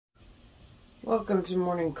Welcome to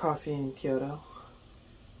Morning Coffee in Kyoto.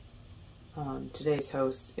 Today's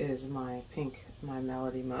host is my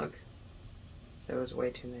Melody mug. There was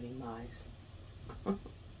way too many my's.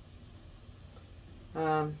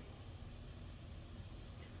 I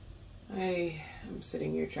am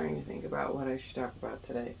sitting here trying to think about what I should talk about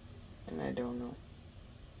today, and I don't know.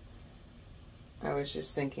 I was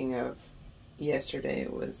just thinking of yesterday.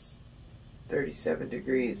 It was 37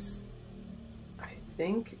 degrees. I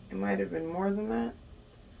think it might have been more than that,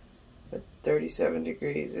 but 37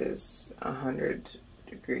 degrees is 100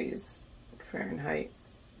 degrees Fahrenheit,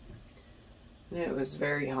 and it was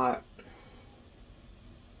very hot,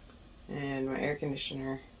 and my air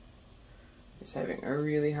conditioner is having a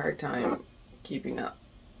really hard time keeping up.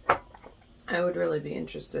 I would really be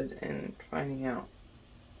interested in finding out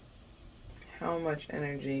how much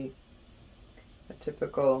energy a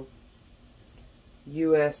typical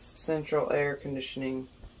U.S. central air conditioning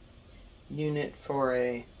unit for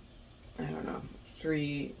a,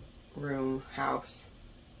 3-room house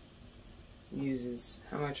uses,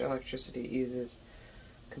 how much electricity it uses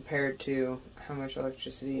compared to how much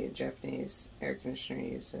electricity a Japanese air conditioner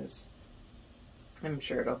uses. I'm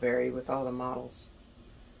sure it'll vary with all the models,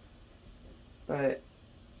 but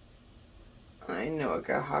I know it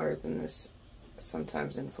got hotter than this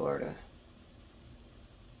sometimes in Florida,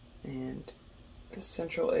 and the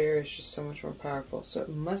central air is just so much more powerful, so it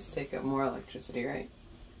must take up more electricity, right?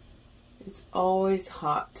 It's always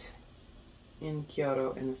hot in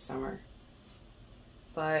Kyoto in the summer,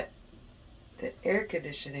 but the air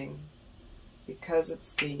conditioning, because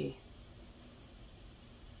it's the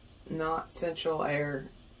not central air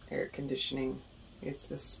conditioning, it's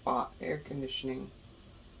the spot air conditioning.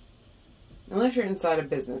 Unless you're inside a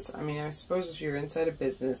business. I mean, I suppose if you're inside a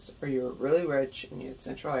business or you were really rich and you had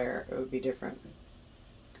central air, it would be different.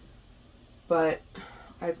 But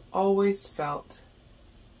I've always felt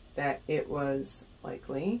that it was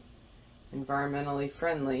likely environmentally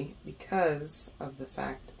friendly because of the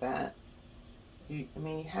fact that you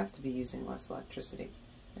have to be using less electricity.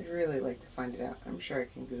 I'd really like to find it out. I'm sure I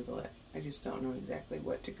can Google it. I just don't know exactly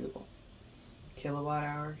what to Google. Kilowatt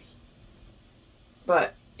hours.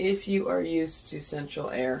 But if you are used to central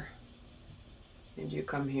air and you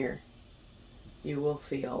come here, you will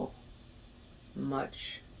feel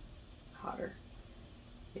much hotter.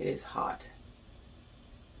 It is hot.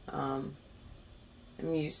 I'm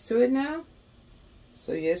used to it now.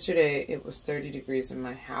 So yesterday it was 30 degrees in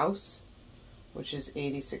my house, which is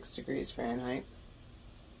 86 degrees Fahrenheit.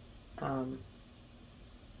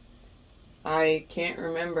 I can't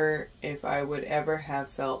remember if I would ever have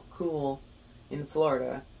felt cool in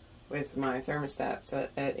Florida with my thermostat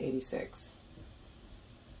set at 86.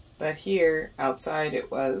 But here, outside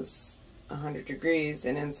it was 100 degrees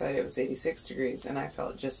and inside it was 86 degrees, and I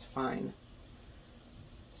felt just fine.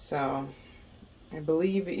 So I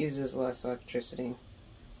believe it uses less electricity,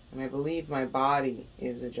 and I believe my body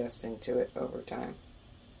is adjusting to it over time.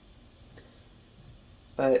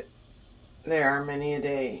 But there are many a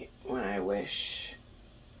day when I wish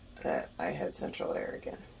that I had central air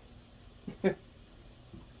again.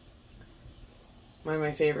 One of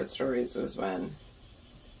my favorite stories was when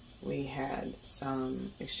we had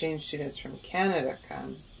some exchange students from Canada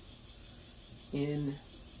come in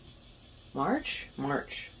March.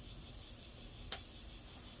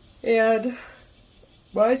 And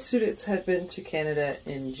my students had been to Canada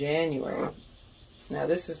in January. Now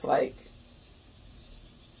this is like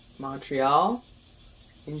Montreal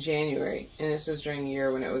in January, and this was during the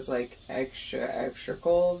year when it was like extra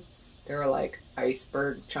cold. There were like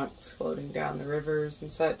iceberg chunks floating down the rivers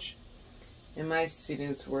and such. And my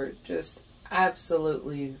students were just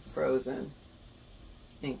absolutely frozen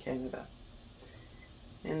in Canada.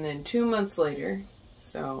 And then 2 months later,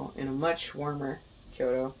 so in a much warmer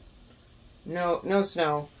Kyoto, no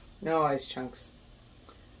snow, no ice chunks.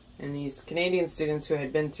 And these Canadian students who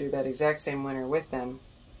had been through that exact same winter with them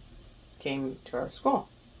came to our school.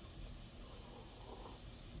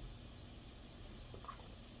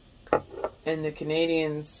 And the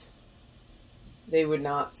Canadians, they would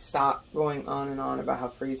not stop going on and on about how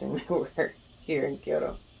freezing they were here in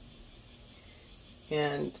Kyoto.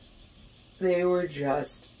 And they were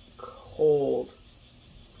just cold.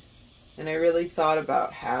 And I really thought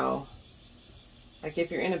about how, like, if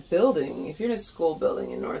you're in a building, if you're in a school building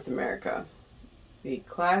in North America, the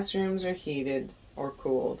classrooms are heated or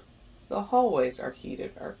cooled. The hallways are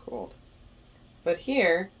heated or cooled. But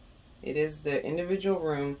here, it is the individual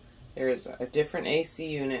room. There is a different AC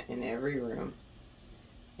unit in every room.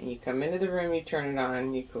 And you come into the room, you turn it on,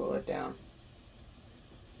 and you cool it down.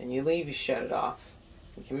 Then you leave, you shut it off.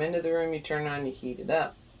 You come into the room, you turn it on, you heat it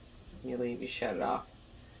up. You leave, you shut it off.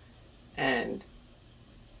 And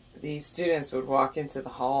these students would walk into the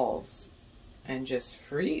halls and just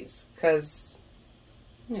freeze because,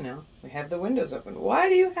 you know, we have the windows open. Why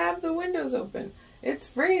do you have the windows open? It's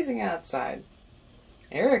freezing outside.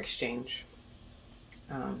 Air exchange,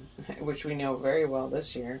 which we know very well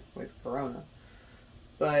this year with Corona.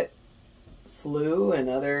 But flu and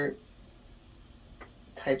other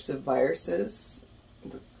types of viruses,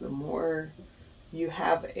 the more you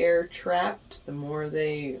have air trapped, the more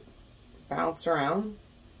they bounce around.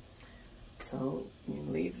 So you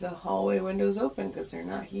leave the hallway windows open because they're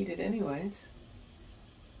not heated anyways.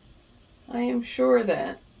 I am sure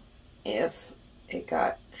that if it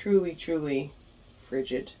got truly, truly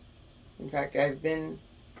frigid, in fact, I've been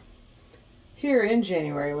here in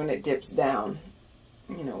January when it dips down,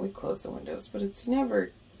 you know, we close the windows, but it's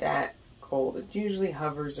never that cold. It usually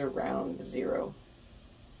hovers around 0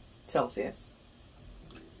 Celsius.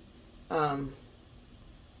 So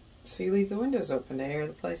you leave the windows open to air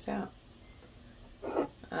the place out.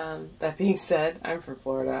 That being said, I'm from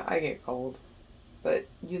Florida. I get cold, but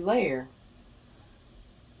you layer.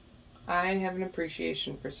 I have an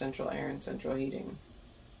appreciation for central air and central heating,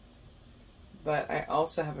 but I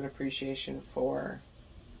also have an appreciation for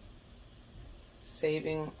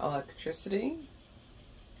saving electricity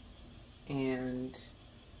and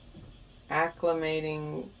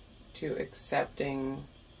acclimating to accepting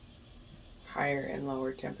higher and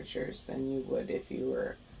lower temperatures than you would if you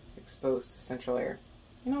were exposed to central air.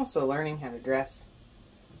 And also learning how to dress.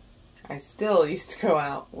 I still used to go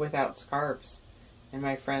out without scarves. And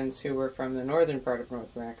my friends who were from the northern part of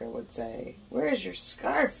North America would say, "Where's your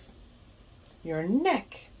scarf? Your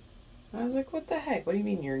neck." I was like, what the heck? What do you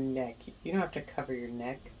mean your neck? You don't have to cover your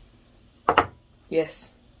neck.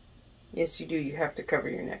 Yes. Yes, you do. You have to cover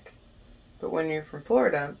your neck. But when you're from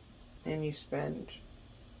Florida and you spend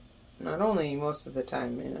not only most of the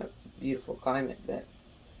time in a beautiful climate that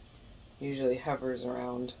usually hovers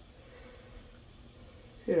around,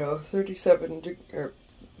 37 or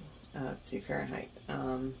let's see, Fahrenheit.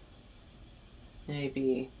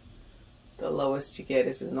 Maybe the lowest you get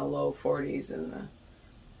is in the low 40s and the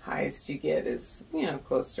highest you get is,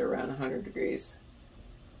 close to around 100 degrees.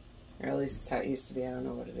 Or at least it's how it used to be. I don't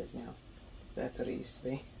know what it is now. That's what it used to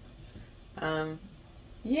be.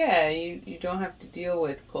 Yeah, you don't have to deal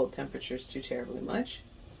with cold temperatures too terribly much.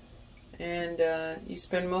 And you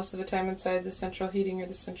spend most of the time inside the central heating or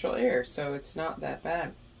the central air, so it's not that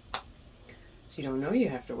bad. So you don't know you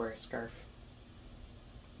have to wear a scarf.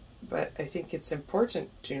 But I think it's important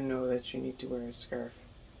to know that you need to wear a scarf.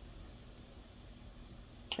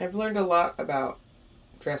 I've learned a lot about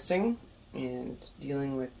dressing and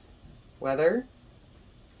dealing with weather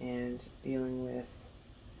and dealing with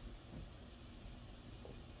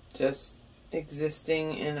just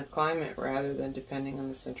existing in a climate rather than depending on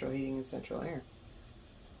the central heating and central air.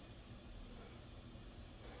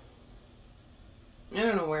 I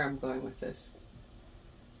don't know where I'm going with this.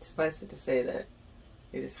 Suffice it to say that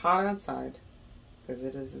it is hot outside because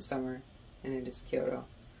it is the summer and it is Kyoto.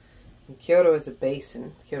 And Kyoto is a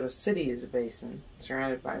basin. Kyoto City is a basin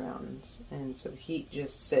surrounded by mountains, and so the heat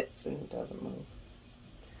just sits and doesn't move.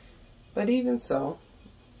 But even so,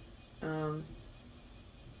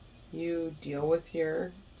 you deal with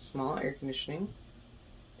your small air conditioning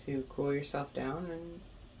to cool yourself down and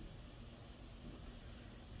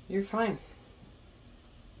you're fine.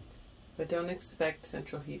 But don't expect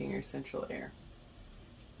central heating or central air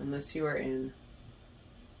unless you are in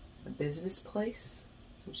a business place,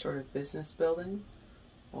 some sort of business building,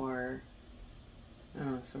 or I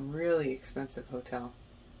don't know, some really expensive hotel.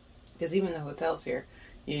 Because even the hotels here,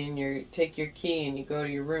 you take your key and you go to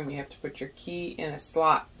your room, you have to put your key in a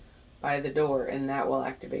slot by the door, and that will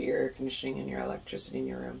activate your air conditioning and your electricity in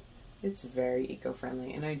your room. It's very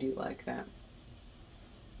eco-friendly, and I do like that.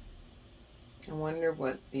 I wonder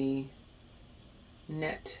what the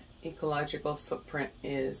net ecological footprint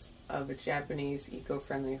is of a Japanese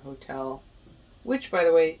eco-friendly hotel, which, by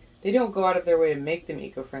the way, they don't go out of their way to make them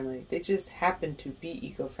eco-friendly. They just happen to be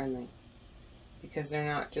eco-friendly because they're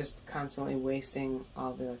not just constantly wasting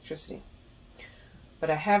all the electricity. But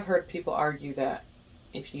I have heard people argue that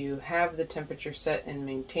if you have the temperature set and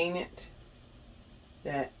maintain it,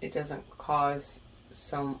 that it doesn't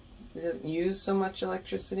use so much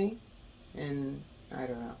electricity, and I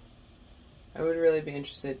don't know. I would really be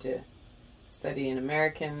interested to study an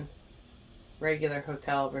American regular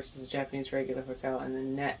hotel versus a Japanese regular hotel and the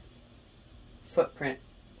net footprint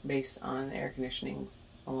based on the air conditioning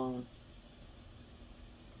alone.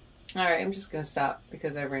 Alright, I'm just going to stop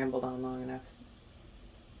because I rambled on long enough.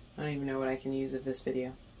 I don't even know what I can use of this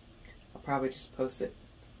video. I'll probably just post it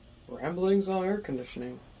ramblings on air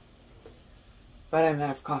conditioning. But I'm out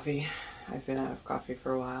of coffee. I've been out of coffee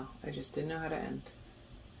for a while. I just didn't know how to end.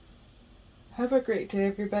 Have a great day,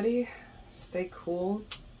 everybody. Stay cool.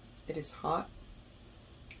 It is hot.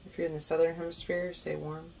 If you're in the southern hemisphere, stay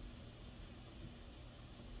warm.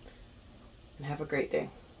 And have a great day.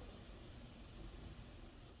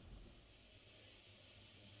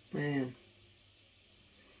 Man.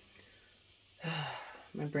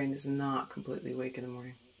 My brain is not completely awake in the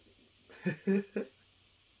morning. I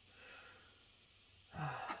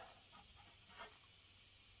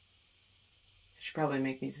should probably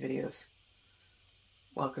make these videos.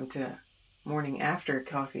 Welcome to morning after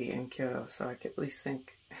coffee in Kyoto, so I could at least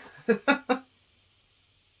think.